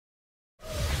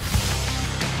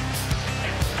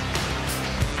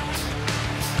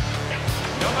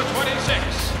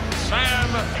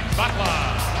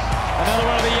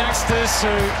who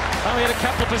only had a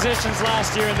couple of possessions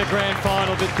last year in the grand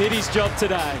final, but did his job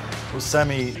today. Well,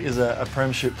 Sammy is a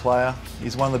premiership player.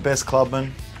 He's one of the best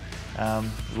clubmen.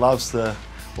 Loves to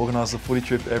organise the footy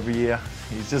trip every year.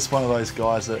 He's just one of those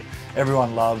guys that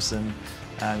everyone loves, and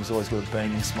he's always got a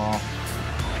beaming smile.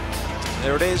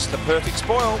 There it is, the perfect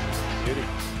spoil. Beauty.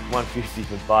 150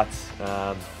 for Butts.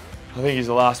 I think he's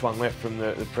the last one left from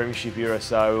the premiership era,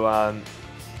 so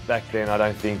back then I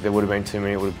don't think there would have been too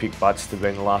many that would have picked Butts to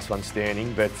be the last one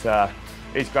standing, but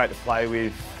he's great to play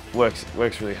with, works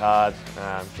really hard,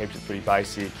 keeps it pretty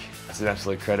basic. It's an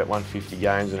absolute credit, 150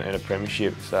 games and a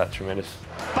premiership, so tremendous.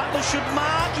 Butler should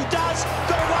mark, he does,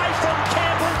 got away from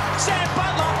Campbell, Sam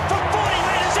Butler from 40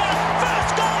 metres out,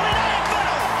 first goal in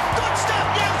AFL, good stuff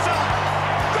young fella,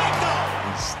 great goal.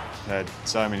 He's had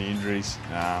so many injuries,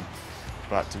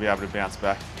 but to be able to bounce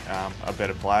back a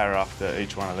better player after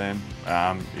each one of them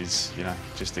is, you know,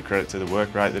 just a credit to the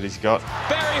work rate that he's got.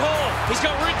 Barry Hall, he's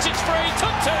got Richards free,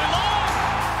 took too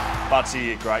long.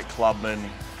 Butsy, a great clubman.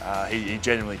 He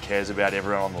genuinely cares about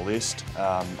everyone on the list.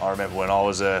 I remember when I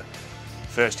was a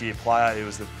first-year player, he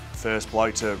was the first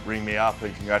bloke to ring me up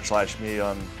and congratulate me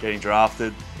on getting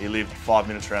drafted. He lived 5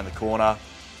 minutes around the corner.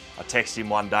 I texted him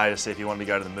one day to see if he wanted to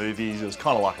go to the movies. It was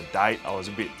kind of like a date. I was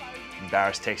a bit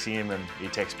embarrassed texting him, and he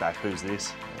texted back, "Who's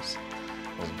this?" It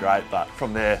wasn't great, but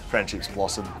from there, friendships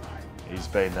blossomed. He's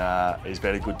been a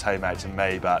good teammate to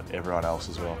me, but everyone else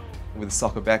as well. With a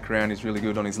soccer background, he's really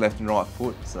good on his left and right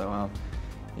foot, so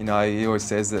you know, he always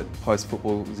says that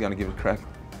post-football he's going to give a crack,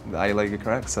 the A-League a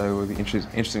crack, so it'll be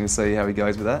interesting to see how he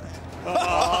goes with that.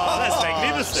 Oh, that's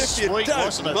magnificent. Sweet,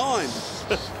 wasn't it?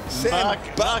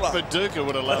 Mark Paducah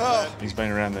would have loved that. He's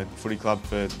been around the footy club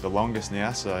for the longest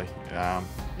now, so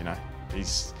you know,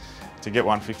 to get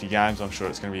 150 games, I'm sure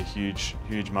it's going to be a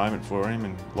huge moment for him,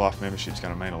 and life membership's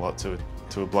going to mean a lot to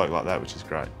a bloke like that, which is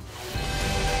great.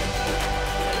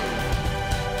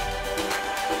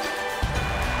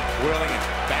 Wellingham,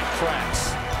 back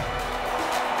cracks.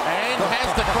 And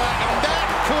has the crack, and that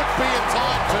could be a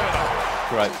time turner.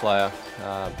 Great player,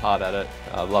 hard at it.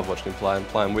 I love watching him play and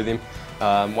playing with him.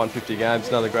 150 games,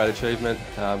 another great achievement.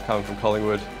 Coming from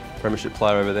Collingwood, premiership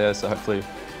player over there, so hopefully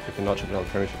we can notch up another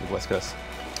premiership with West Coast.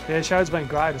 Yeah, Sharrod's been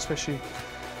great, especially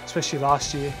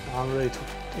last year.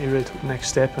 He really took the next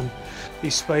step, and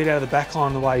his speed out of the back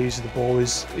line, the way he uses the ball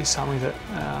is something that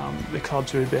the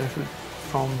club's really benefited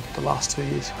from the last 2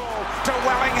 years. To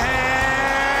Wellingham!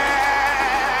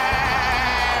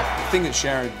 The thing that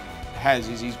Sharrod has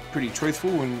is he's pretty truthful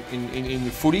in the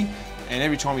footy, and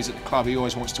every time he's at the club he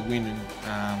always wants to win, and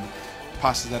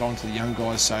passes that on to the young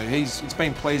guys, so it's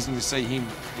been pleasing to see him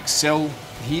excel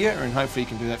here, and hopefully he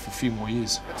can do that for a few more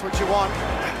years. That's what you want.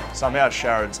 Somehow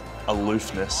Sharrod's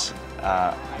aloofness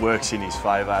works in his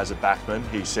favour as a backman.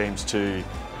 He seems to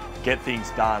get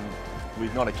things done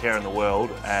with not a care in the world,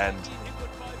 and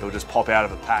he'll just pop out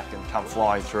of a pack and come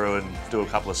flying through and do a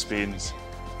couple of spins.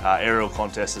 Aerial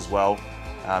contests as well.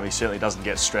 He certainly doesn't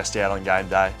get stressed out on game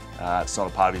day. It's not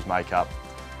a part of his makeup.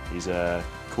 He's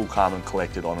cool, calm and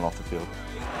collected on and off the field.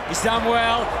 He's done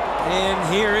well,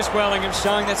 and here is Wellingham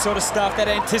showing that sort of stuff, that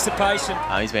anticipation.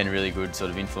 He's been a really good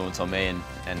sort of influence on me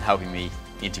and helping me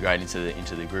integrate into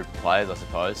the group of players, I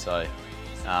suppose. So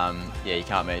yeah, you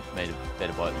can't meet a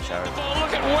better bloke than Sharrod.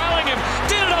 Look at Wellingham,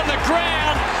 did it on the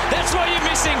ground. That's what you're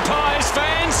missing, Pies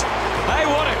fans. Hey,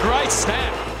 what a great snap.